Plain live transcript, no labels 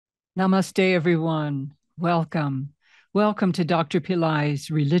Namaste, everyone. Welcome. Welcome to Dr.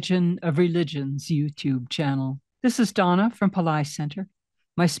 Pillai's Religion of Religions YouTube channel. This is Donna from Pillai Center.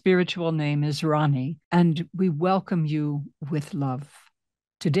 My spiritual name is Rani, and we welcome you with love.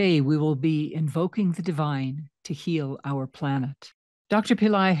 Today, we will be invoking the divine to heal our planet. Dr.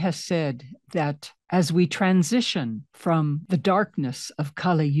 Pillai has said that as we transition from the darkness of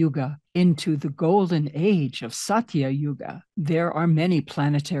Kali Yuga into the golden age of Satya Yuga, there are many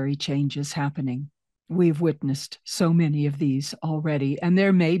planetary changes happening. We've witnessed so many of these already, and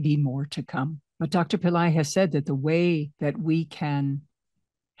there may be more to come. But Dr. Pillai has said that the way that we can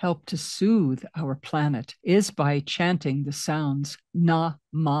help to soothe our planet is by chanting the sounds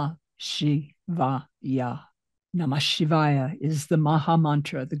Namah Shivaya. Namah Shivaya is the Maha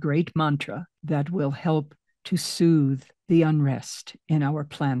Mantra, the great mantra that will help to soothe the unrest in our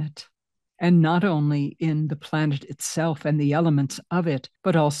planet. And not only in the planet itself and the elements of it,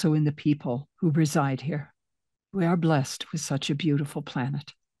 but also in the people who reside here. We are blessed with such a beautiful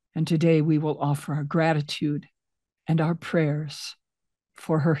planet. And today we will offer our gratitude and our prayers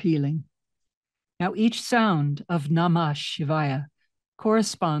for her healing. Now, each sound of Namah Shivaya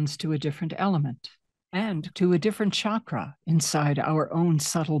corresponds to a different element and to a different chakra inside our own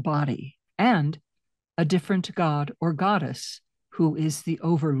subtle body, and a different god or goddess who is the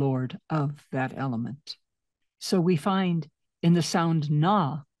overlord of that element. So we find in the sound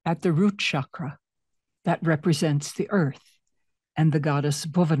Na at the root chakra, that represents the earth, and the goddess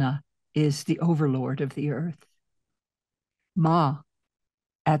Bhuvana is the overlord of the earth. Ma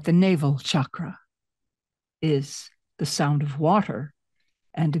at the navel chakra is the sound of water,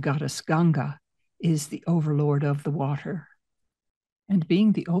 and goddess Ganga is the overlord of the water. And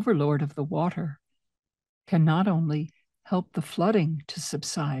being the overlord of the water can not only help the flooding to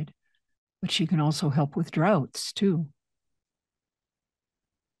subside, but she can also help with droughts too.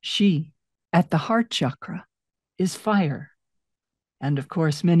 She, at the heart chakra, is fire. And of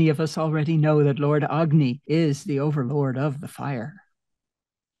course, many of us already know that Lord Agni is the overlord of the fire.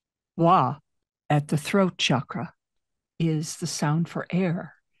 Wa, at the throat chakra, is the sound for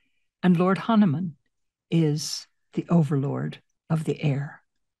air. And Lord Hanuman is the overlord of the air.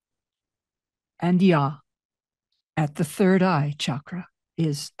 And Ya, at the third eye chakra,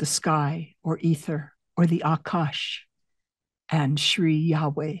 is the sky or ether or the Akash. And Sri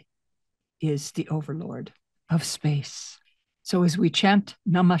Yahweh is the overlord of space. So as we chant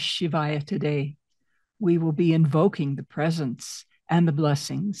Namah Shivaya today, we will be invoking the presence and the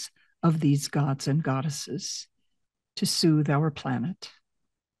blessings of these gods and goddesses to soothe our planet,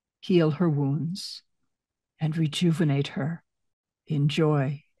 heal her wounds, and rejuvenate her in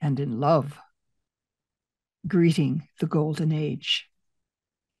joy and in love, greeting the golden age.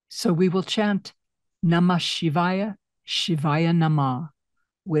 So we will chant Namah Shivaya, Shivaya Namah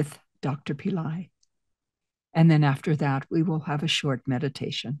with Dr. Pillai. And then after that, we will have a short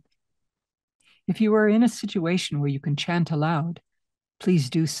meditation. If you are in a situation where you can chant aloud, please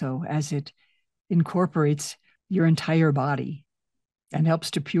do so, as it incorporates your entire body and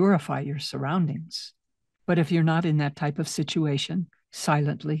helps to purify your surroundings. But if you're not in that type of situation,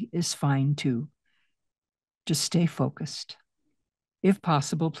 silently is fine too. Just stay focused. If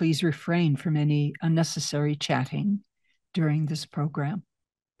possible, please refrain from any unnecessary chatting during this program.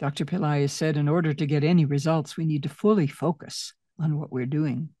 Dr. Pillai has said in order to get any results, we need to fully focus on what we're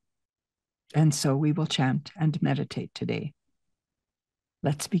doing. And so we will chant and meditate today.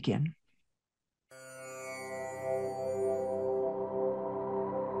 Let's begin.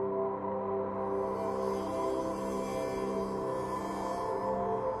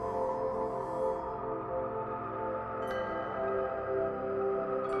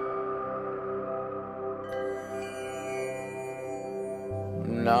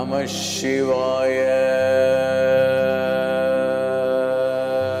 Namah Shivaya.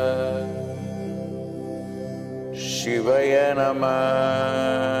 Shivaya Namah.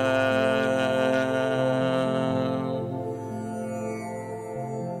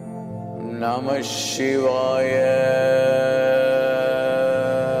 Namah Shivaya.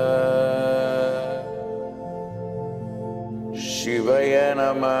 Shivaya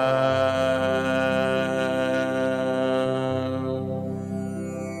Namah.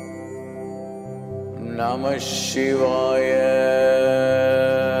 Namah Shivaya.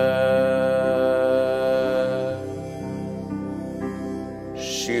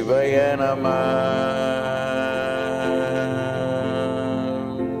 Shivaya Namah.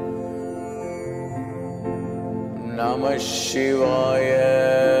 Namah Shivaya.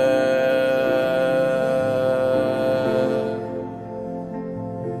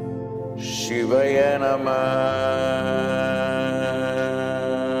 Shivaya Namah.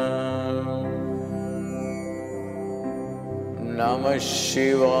 Namah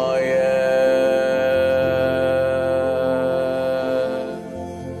Shivaya.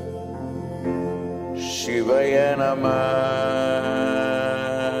 Shivaya Namah.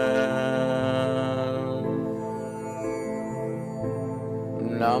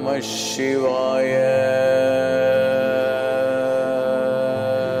 Namah Shivaya.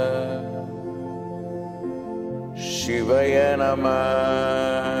 Shivaya Namah.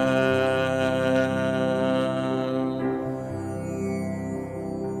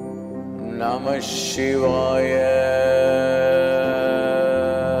 Namah Shivaya.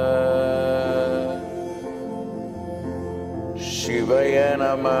 Shivaya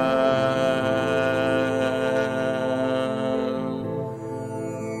Namah.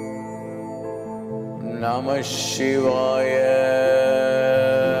 Namah Shivaya.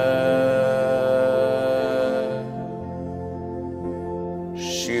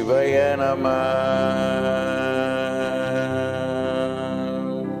 Shivaya Namah.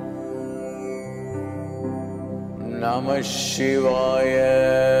 Namah Shivaya.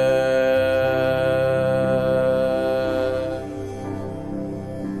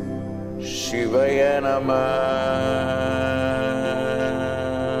 Shivaya Namah.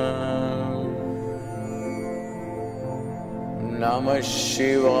 Namah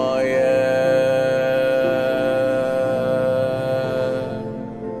Shivaya.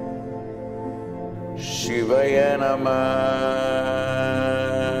 Shivaya Namah.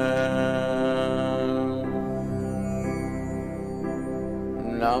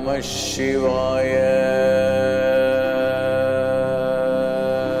 Namah Shivaya.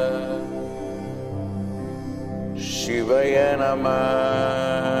 Shivaya Namah.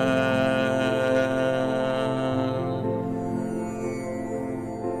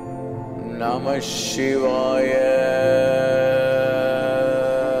 Namah Shivaya.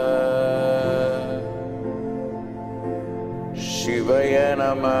 Shivaya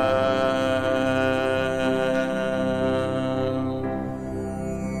Namah.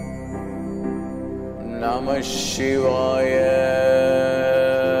 Namah Shivaya.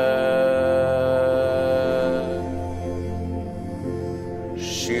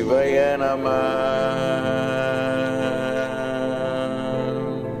 Shivaya Namah.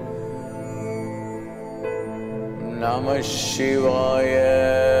 Namah Shivaya.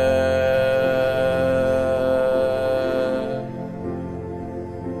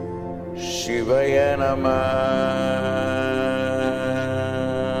 Shivaya Namah.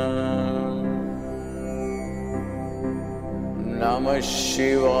 Namah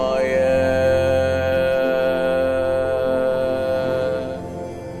Shivaya.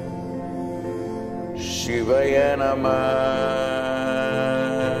 Shivaya Namah.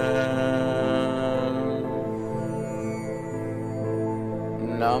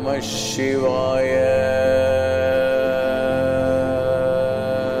 Namah Shivaya.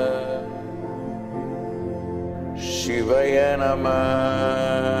 Shivaya Namah.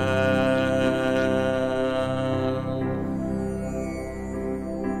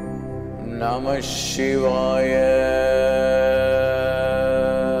 Namah Shivaya.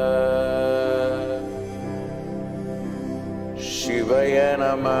 Shivaya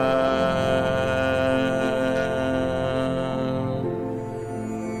Namah.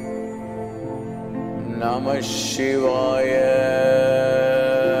 Namah Shivaya.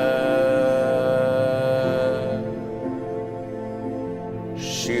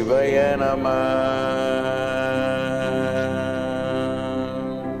 Shivaya Namah.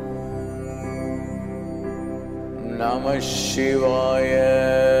 Namah Shivaya.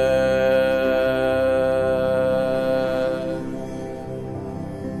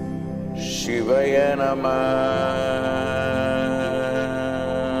 Shivaya Namah.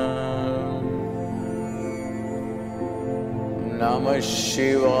 Namah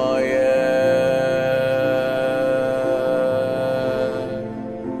Shivaya.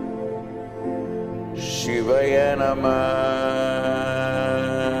 Shivaya Namah.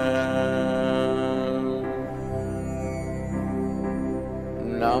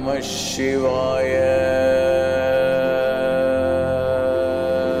 Namah Shivaya.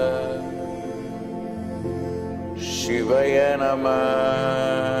 Shivaya Namah.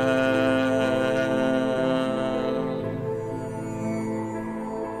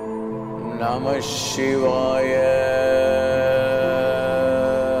 Namah Shivaya.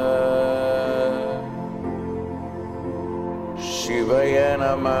 Shivaya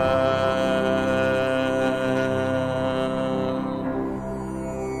Namah.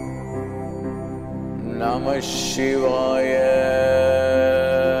 Namah Shivaya.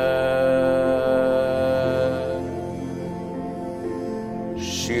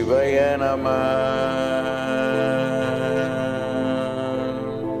 Shivaya Namah.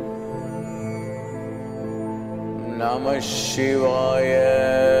 Namah Shivaya.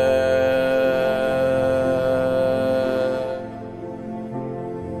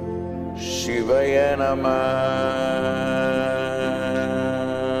 Shivaya Namah.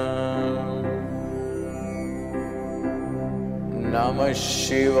 Namah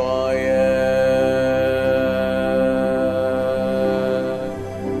Shivaya.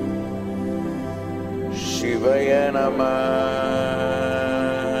 Shivaya Namah.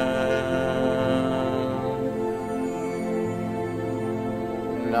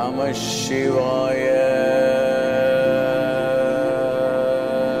 Namah Shivaya.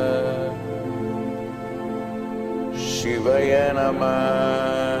 Shivaya Namah.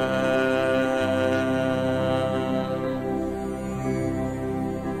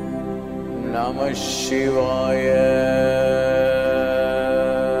 Namah Shivaya.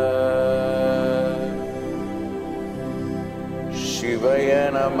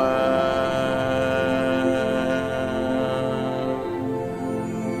 Shivaya Namah.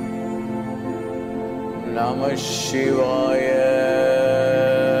 Namah Shivaya.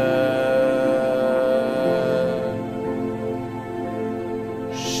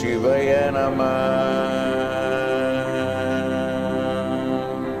 Shivaya Namah.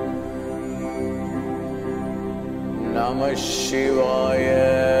 Namah Shivaya.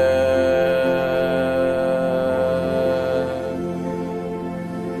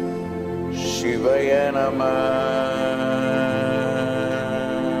 Shivaya Namah.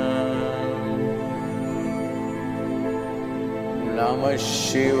 Namah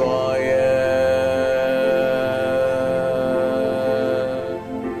Shivaya.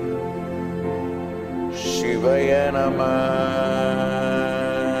 Shivaya Namah.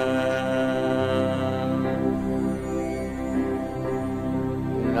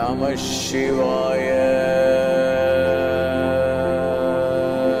 Namah Shivaya.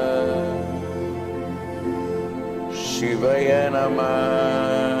 Shivaya Namah.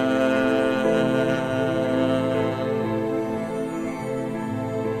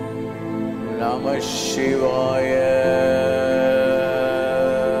 Namah Shivaya.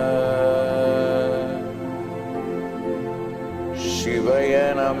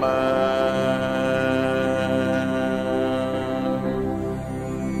 Shivaya Namah.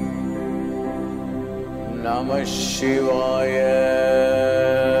 Namah Shivaya.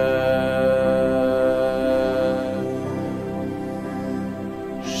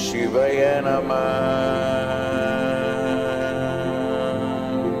 Shivaya Namah.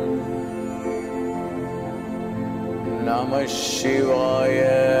 Namah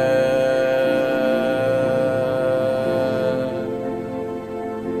Shivaya.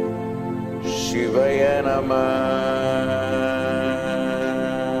 Shivaya Namah.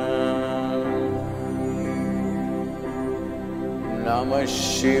 Namah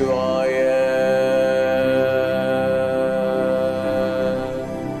Shivaya.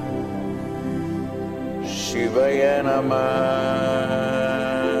 Shivaya Namah.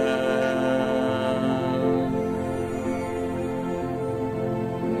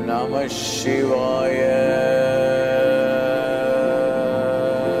 Namah Shivaya.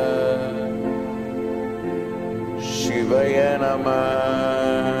 Shivaya Namah.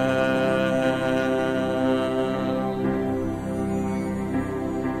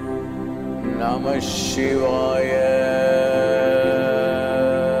 Namah Shivaya.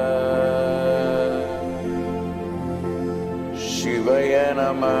 Shivaya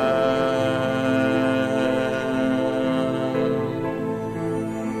Namah.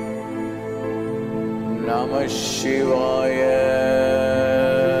 Namah Shivaya.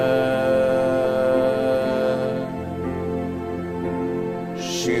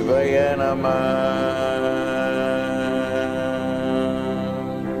 Shivaya Namah.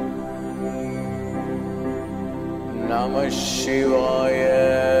 Namah Shivaya.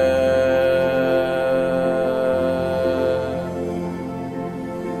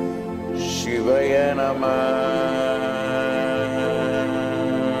 Shivaya Namah.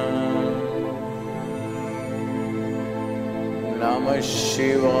 Namah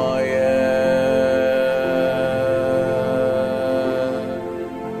Shivaya.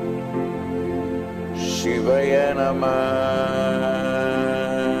 Shivaya Namah.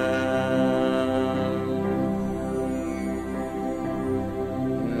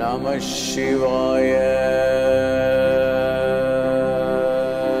 Namah Shivaya.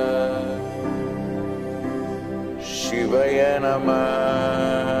 Shivaya Namah.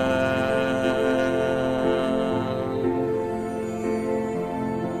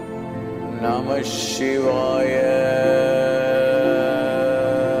 Namah Shivaya.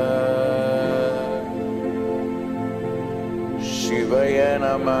 Shivaya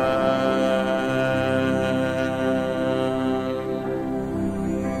Namah.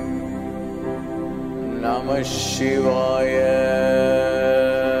 Shivaya.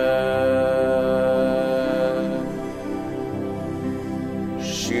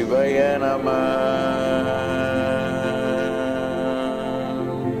 Shivaya Namah.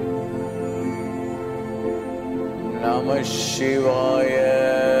 Namah Shivaya.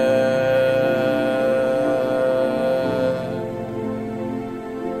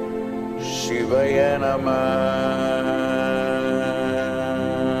 Shivaya Namah.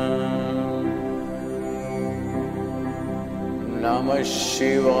 Namah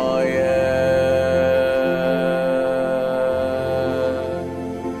Shivaya.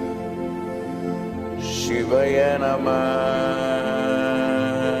 Shivaya Namah.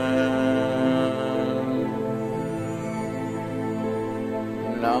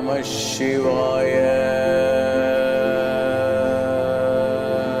 Namah Shivaya.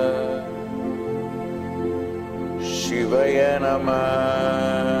 Shivaya Namah.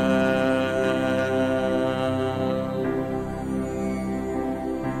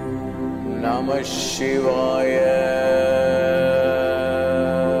 Namah Shivaya.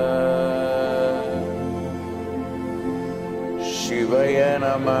 Shivaya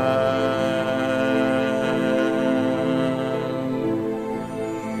Namah.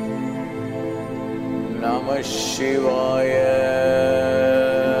 Namah Shivaya.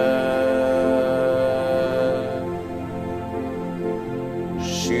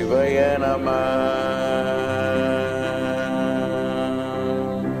 Shivaya Namah.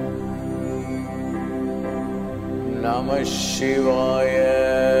 Namah Shivaya.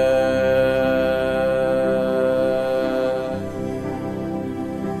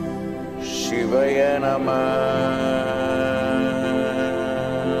 Shivaya Namah.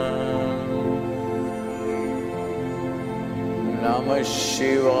 Namah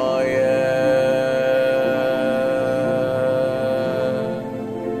Shivaya.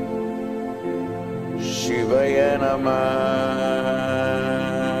 Shivaya Namah.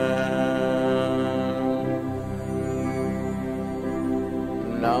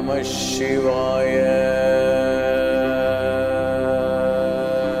 Namah Shivaya.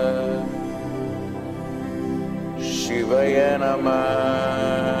 Shivaya Namah.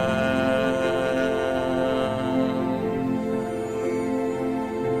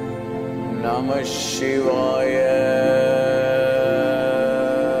 Namah Shivaya.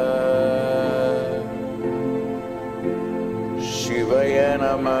 Shivaya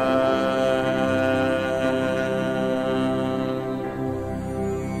Namah.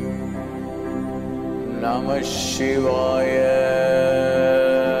 Namah Shivaya.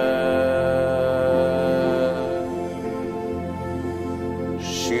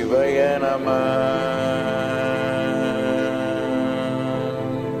 Shivaya Namah.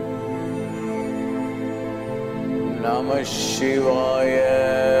 Namah Shivaya.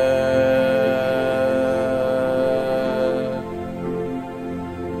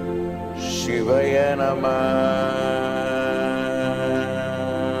 Shivaya Namah.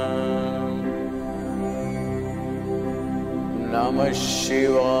 Namah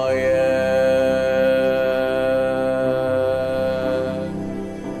Shivaya.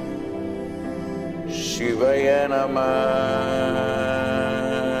 Shivaya Namah.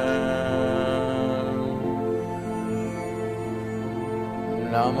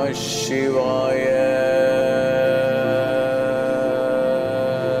 Namah Shivaya.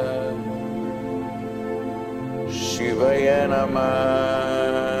 Shivaya Namah.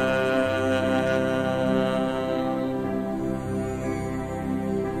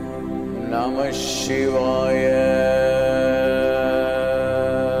 Namah Shivaya.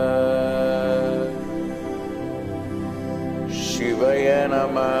 Shivaya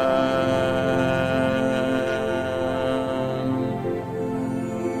Namah.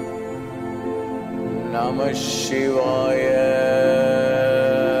 Namah Shivaya.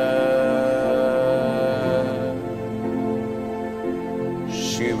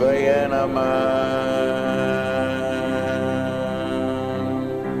 Shivaya Namah.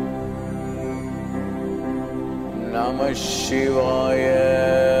 Namah Shivaya.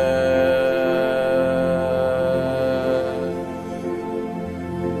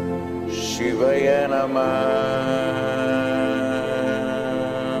 Shivaya Namah.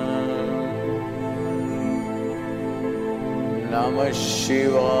 Namah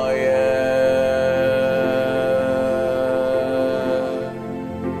Shivaya.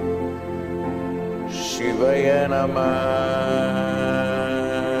 Shivaya Namah.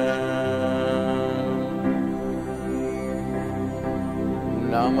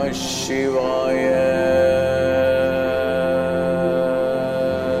 Namah Shivaya.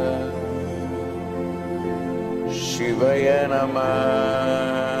 Shivaya Namah.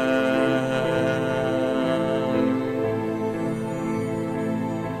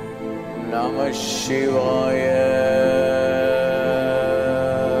 Namah Shivaya.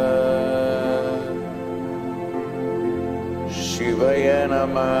 Shivaya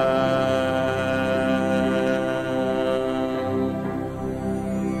Namah.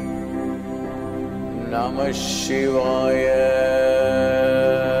 Namah Shivaya.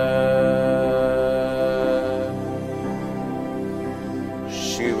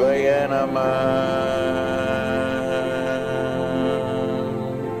 Shivaya Namah.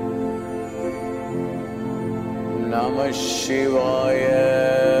 Namah Shivaya.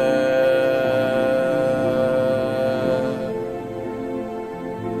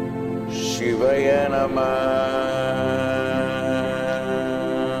 Shivaya Namah.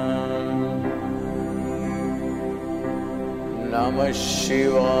 Namah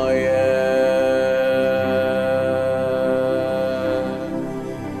Shivaya.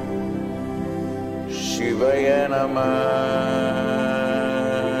 Shivaya Namah.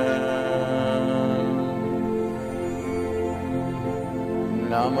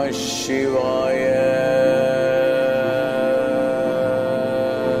 Namah Shivaya.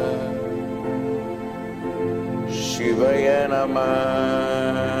 Shivaya Namah.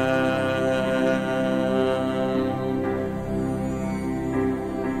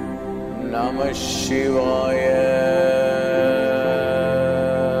 Namah Shivaya.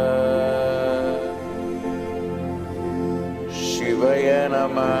 Shivaya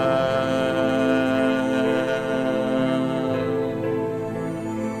Namah.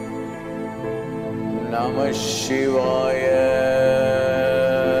 Namah Shivaya.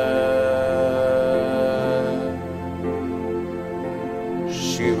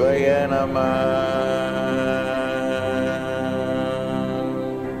 Shivaya Namah.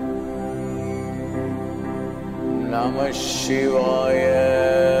 Namah Shivaya.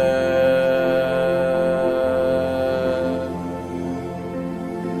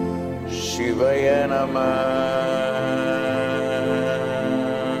 Shivaya Namah.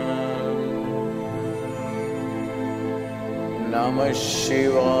 Namah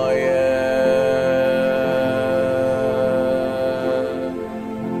Shivaya.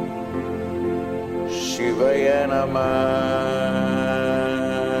 Shivaya Namah.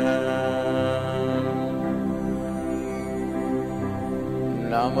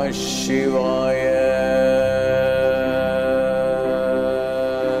 Namah Shivaya.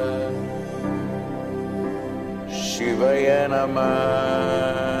 Shivaya Namah.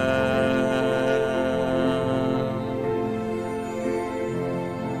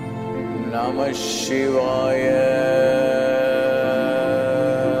 Namah Shivaya.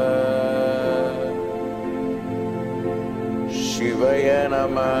 Shivaya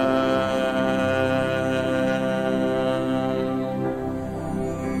Namah.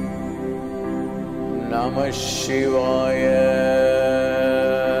 Namah Shivaya.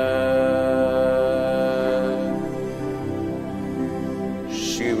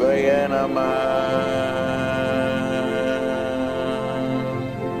 Shivaya Namah.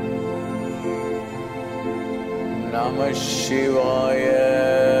 Namah Shivaya.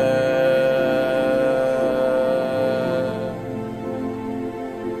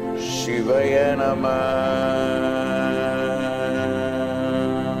 Shivaya Namah.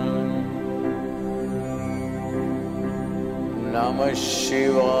 Namah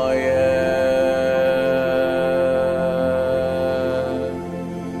Shivaya.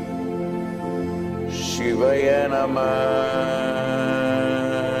 Shivaya Namah.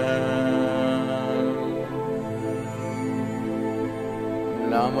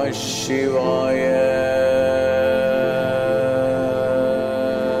 Namah Shivaya.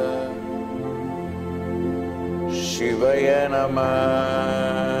 Shivaya Namah.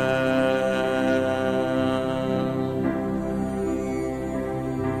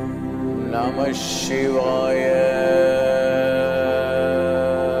 Namah Shivaya.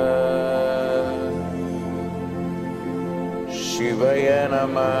 Shivaya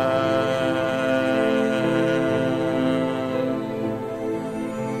Namah.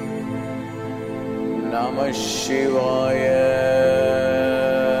 Namah Shivaya.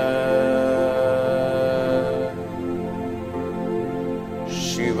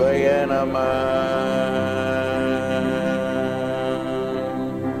 Shivaya Namah.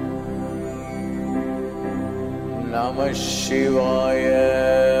 Namah Shivaya.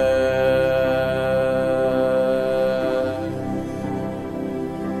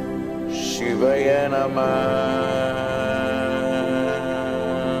 Shivaya Namah.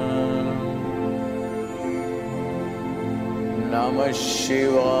 Namah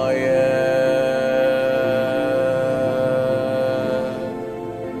Shivaya.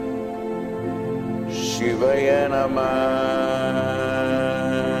 Shivaya Namah.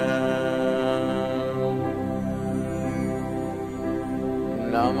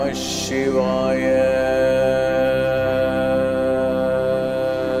 Namah Shivaya.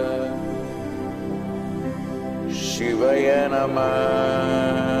 Shivaya Namah.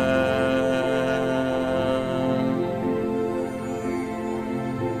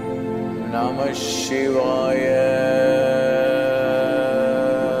 Namah Shivaya.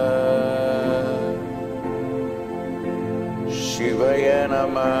 Shivaya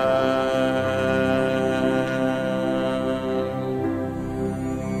Namah.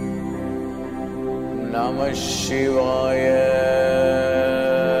 Namah Shivaya.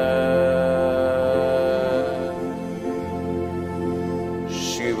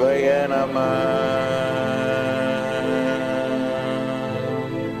 Shivaya Namah.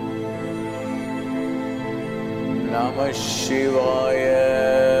 Namah Shivaya.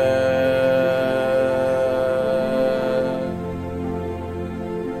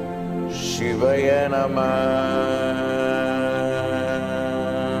 Shivaya Namah.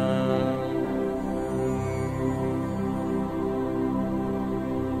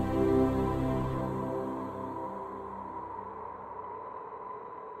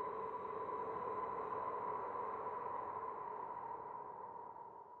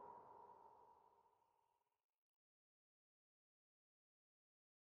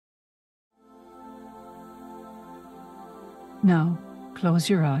 Now, close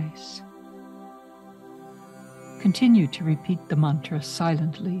your eyes. Continue to repeat the mantra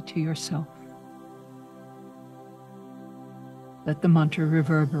silently to yourself. Let the mantra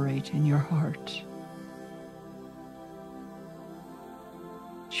reverberate in your heart.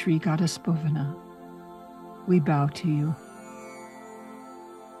 Shri Goddess Bhuvana, we bow to you.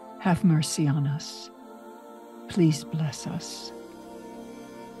 Have mercy on us. Please bless us.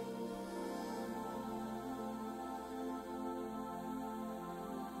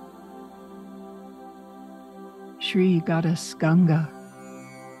 Shri Goddess Ganga,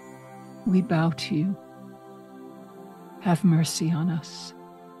 we bow to you. Have mercy on us.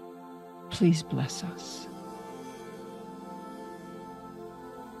 Please bless us.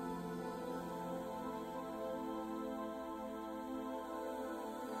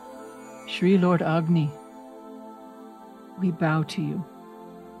 Shri Lord Agni, we bow to you.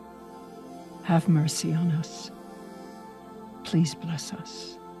 Have mercy on us. Please bless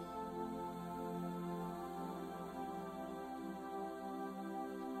us.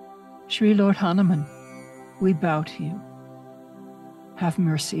 Shri Lord Hanuman, we bow to you. Have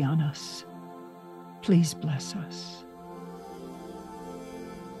mercy on us. Please bless us.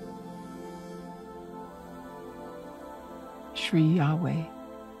 Shri Yahweh,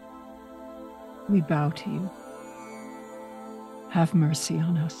 we bow to you. Have mercy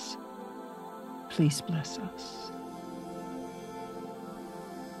on us. Please bless us.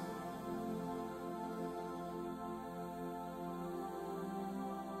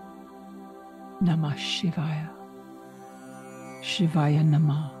 Namah Shivaya. Shivaya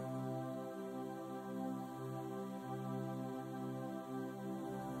Namah.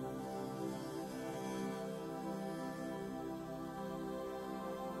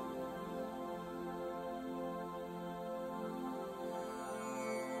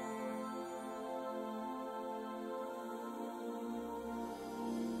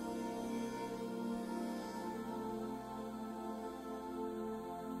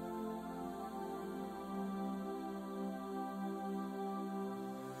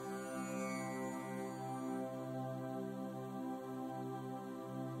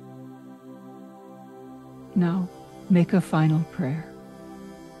 Now, make a final prayer.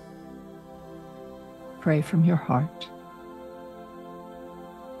 Pray from your heart.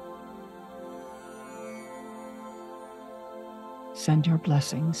 Send your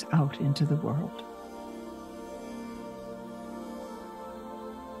blessings out into the world.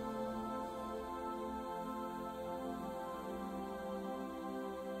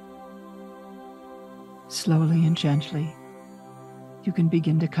 Slowly and gently, you can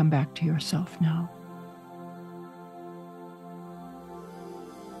begin to come back to yourself now.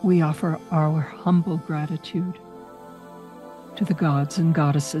 We offer our humble gratitude to the gods and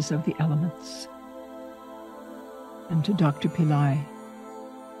goddesses of the elements, and to Dr. Pillai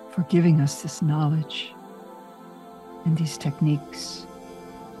for giving us this knowledge and these techniques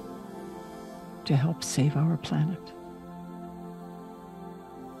to help save our planet.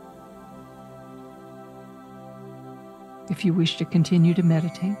 If you wish to continue to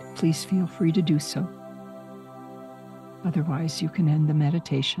meditate, please feel free to do so. Otherwise, you can end the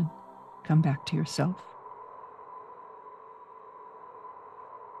meditation, come back to yourself.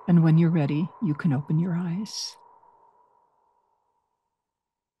 And when you're ready, you can open your eyes.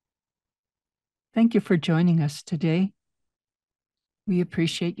 Thank you for joining us today. We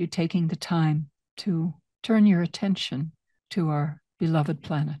appreciate you taking the time to turn your attention to our beloved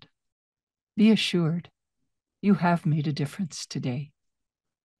planet. Be assured, you have made a difference today.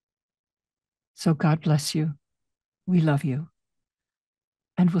 So God bless you. We love you.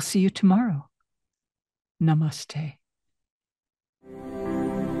 And we'll see you tomorrow. Namaste.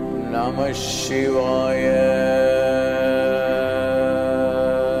 Namah Shivaya.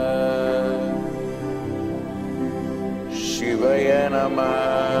 Shivaya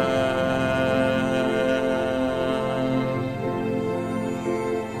Namah.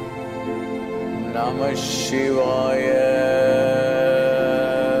 Namah Shivaya.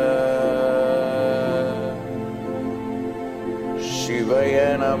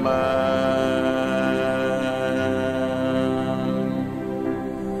 Shivaya Namah.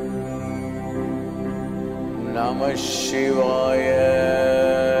 Namah Shivaya.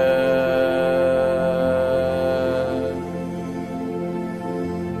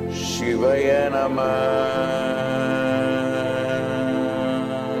 Shivaya Namah.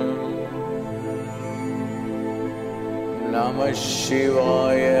 Namah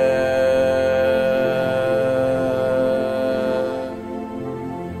Shivaya.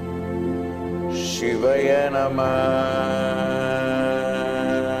 Shivaya Namah.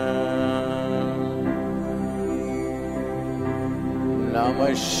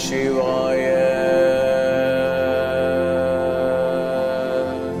 Namah Shivaya.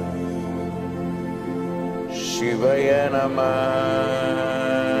 Shivaya Namah.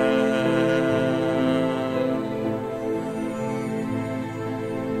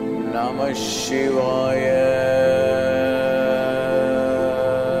 Namah Shivaya.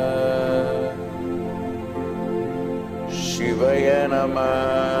 Shivaya Namah.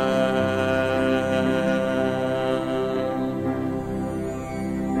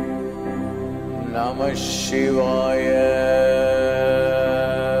 Namah Shivaya.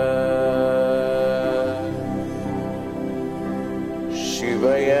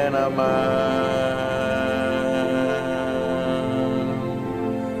 Shivaya Namah.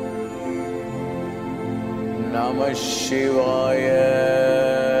 Namah Shivaya.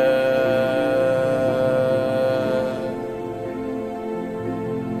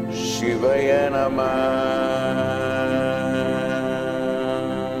 Shivaya Namah.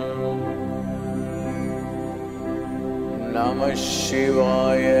 Namah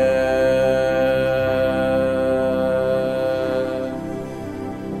Shivaya.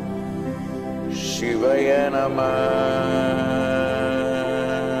 Shivaya Namah.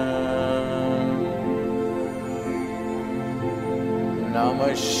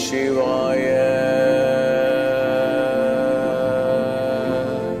 Namah Shivaya.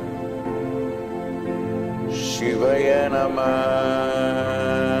 Shivaya Namah.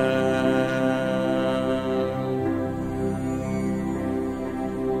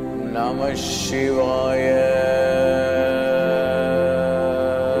 Namah Shivaya.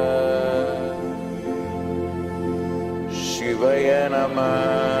 Shivaya Namah.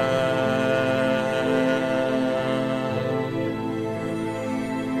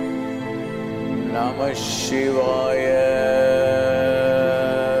 Namah Shivaya.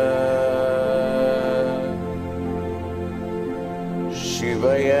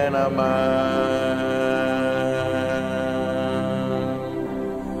 Shivaya Namah.